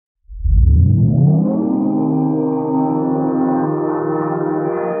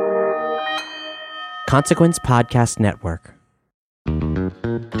Consequence Podcast Network.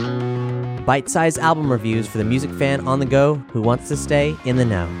 Bite-sized album reviews for the music fan on the go who wants to stay in the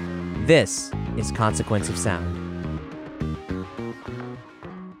know. This is Consequence of Sound.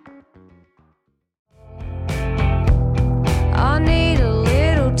 I need a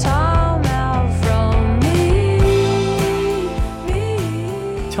little time out from me.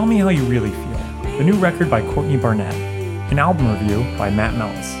 Tell Me How You Really Feel, the new record by Courtney Barnett, an album review by Matt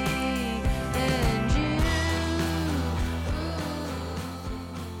Mellis.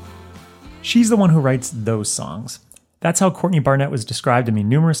 She's the one who writes those songs. That's how Courtney Barnett was described to me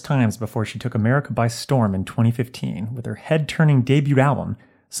numerous times before she took America by storm in 2015 with her head-turning debut album,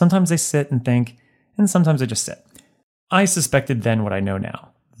 Sometimes I Sit and Think, and Sometimes I Just Sit. I suspected then what I know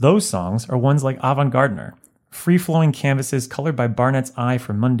now. Those songs are ones like Avant-Gardener, free-flowing canvases colored by Barnett's eye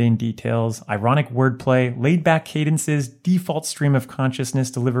for mundane details, ironic wordplay, laid-back cadences, default stream of consciousness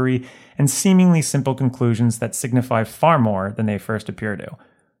delivery, and seemingly simple conclusions that signify far more than they first appear to.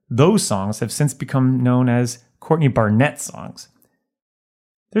 Those songs have since become known as Courtney Barnett songs.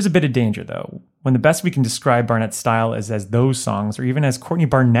 There's a bit of danger, though, when the best we can describe Barnett's style is as those songs or even as Courtney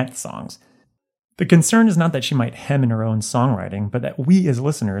Barnett songs. The concern is not that she might hem in her own songwriting, but that we as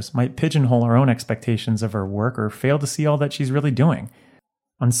listeners might pigeonhole our own expectations of her work or fail to see all that she's really doing.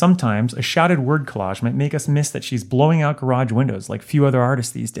 And sometimes, a shouted word collage might make us miss that she's blowing out garage windows like few other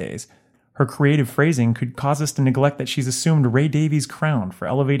artists these days. Her creative phrasing could cause us to neglect that she's assumed Ray Davies' crown for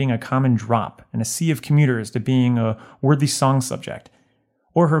elevating a common drop in a sea of commuters to being a worthy song subject.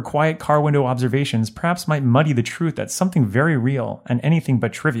 Or her quiet car window observations perhaps might muddy the truth that something very real and anything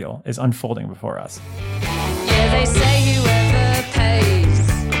but trivial is unfolding before us. Yeah, they say whoever pays,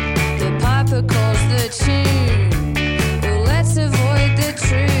 the piper calls the tune. Well, let's avoid the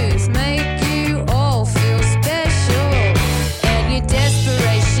truth, make you all feel special, and your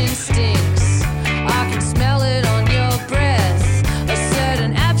desperation stinks. I can smell it on your breath, a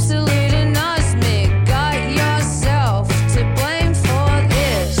certain absolute anosmic. Got yourself to blame for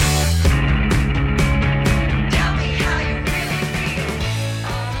this. Tell me how you really feel.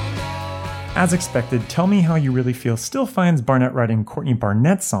 As expected, Tell Me How You Really Feel still finds Barnett writing Courtney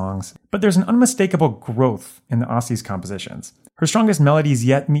Barnett songs, but there's an unmistakable growth in the Aussie's compositions. Her strongest melodies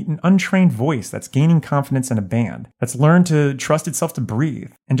yet meet an untrained voice that's gaining confidence in a band, that's learned to trust itself to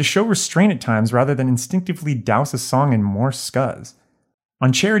breathe, and to show restraint at times rather than instinctively douse a song in more scuzz.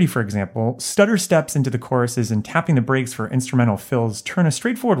 On Charity, for example, stutter steps into the choruses and tapping the brakes for instrumental fills turn a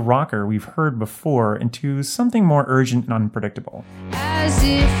straightforward rocker we've heard before into something more urgent and unpredictable. As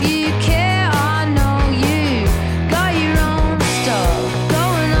if you care, I know you got your own stuff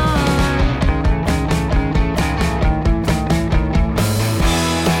going on.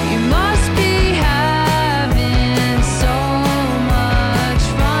 You must be having so much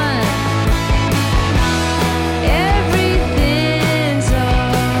fun. Everything's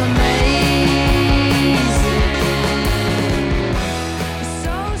amazing.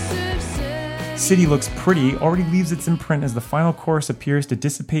 So subservient. City Looks Pretty already leaves its imprint as the final chorus appears to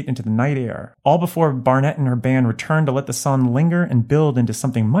dissipate into the night air, all before Barnett and her band return to let the song linger and build into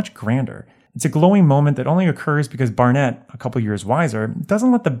something much grander. It's a glowing moment that only occurs because Barnett, a couple years wiser,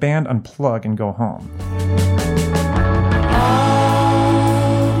 doesn't let the band unplug and go home.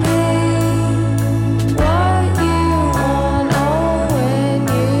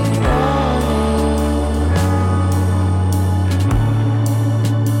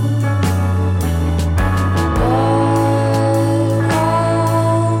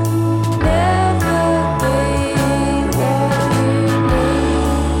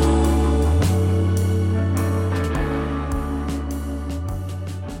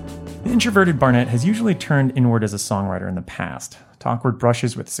 The introverted Barnett has usually turned inward as a songwriter in the past. Awkward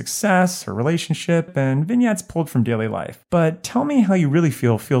brushes with success, her relationship, and vignettes pulled from daily life. But Tell Me How You Really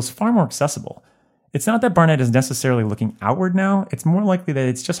Feel feels far more accessible. It's not that Barnett is necessarily looking outward now, it's more likely that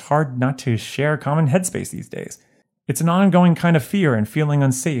it's just hard not to share common headspace these days. It's an ongoing kind of fear and feeling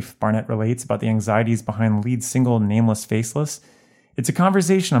unsafe, Barnett relates about the anxieties behind the lead single Nameless Faceless. It's a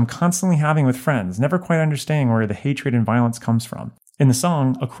conversation I'm constantly having with friends, never quite understanding where the hatred and violence comes from. In the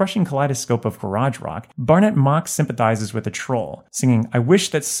song, a crushing kaleidoscope of garage rock, Barnett sympathizes with a troll, singing, "I wish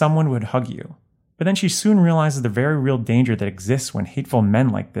that someone would hug you." But then she soon realizes the very real danger that exists when hateful men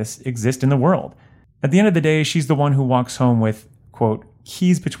like this exist in the world. At the end of the day, she's the one who walks home with, quote,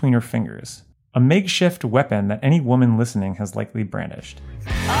 keys between her fingers, a makeshift weapon that any woman listening has likely brandished.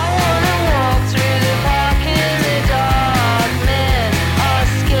 I wanna walk through the park in the dark. Men are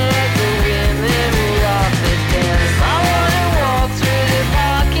scared, the women will laugh at them. I wanna walk through the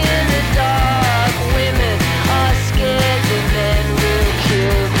park in the dark. Women are scared, the men will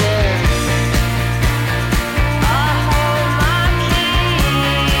kill them.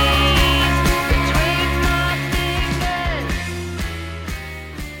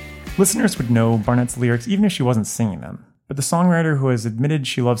 Listeners would know Barnett's lyrics even if she wasn't singing them. But the songwriter who has admitted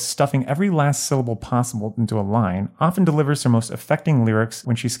she loves stuffing every last syllable possible into a line often delivers her most affecting lyrics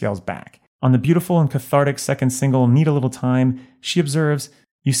when she scales back. On the beautiful and cathartic second single, Need a Little Time, she observes,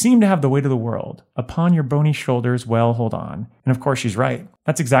 "You seem to have the weight of the world. Upon your bony shoulders, well, hold on." And of course she's right.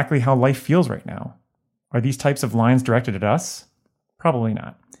 That's exactly how life feels right now. Are these types of lines directed at us? Probably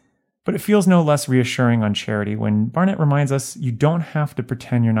not. But it feels no less reassuring on Charity when Barnett reminds us you don't have to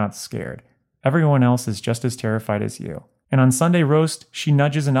pretend you're not scared. Everyone else is just as terrified as you. And on Sunday Roast, she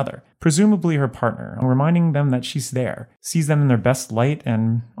nudges another, presumably her partner, reminding them that she's there, sees them in their best light,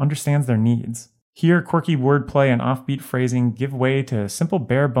 and understands their needs. Here, quirky wordplay and offbeat phrasing give way to simple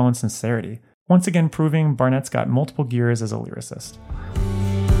bare-bones sincerity, once again proving Barnett's got multiple gears as a lyricist.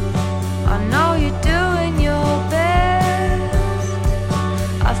 I know you're doing your best.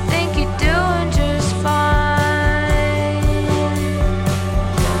 I think you're doing just fine.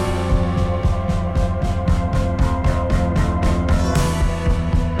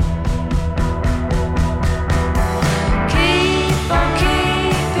 Keep on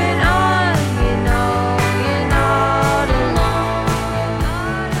keeping on, you know you're not alone.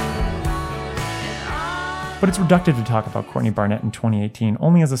 But it's reductive to talk about Courtney Barnett in 2018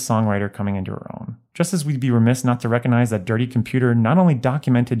 only as a songwriter coming into her own. Just as we'd be remiss not to recognize that Dirty Computer not only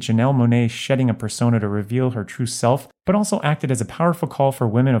documented Janelle Monáe shedding a persona to reveal her true self, but also acted as a powerful call for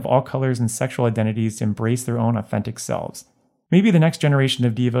women of all colors and sexual identities to embrace their own authentic selves. Maybe the next generation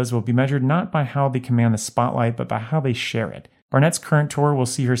of divas will be measured not by how they command the spotlight, but by how they share it. Barnett's current tour will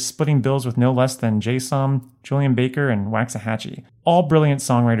see her splitting bills with no less than Jay-Som, Julian Baker, and Waxahachie. All brilliant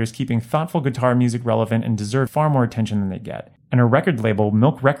songwriters keeping thoughtful guitar music relevant and deserve far more attention than they get. And her record label,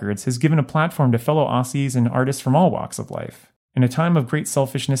 Milk Records, has given a platform to fellow Aussies and artists from all walks of life. In a time of great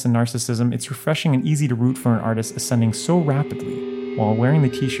selfishness and narcissism, it's refreshing and easy to root for an artist ascending so rapidly while wearing the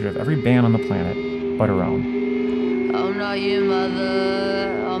t-shirt of every band on the planet but her own. I'm not your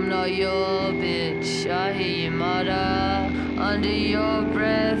mother, I'm not your bitch. I hear you mutter under your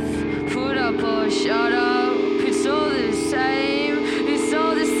breath. Put up or shut up, it's all the same. It's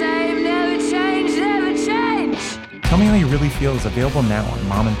all the same, never change, never change. Tell Me How You Really Feel is available now on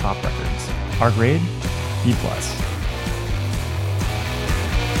Mom and Pop Records. Our grade? B+.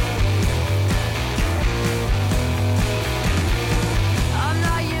 I'm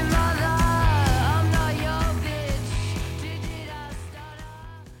not your mother, I'm not your bitch. Did I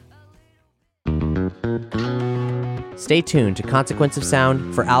start Stay tuned to Consequence of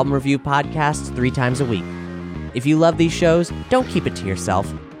Sound for album review podcasts 3 times a week. If you love these shows, don't keep it to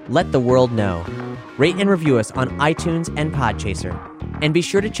yourself. Let the world know. Rate and review us on iTunes and Podchaser. And be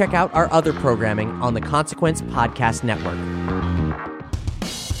sure to check out our other programming on the Consequence Podcast Network.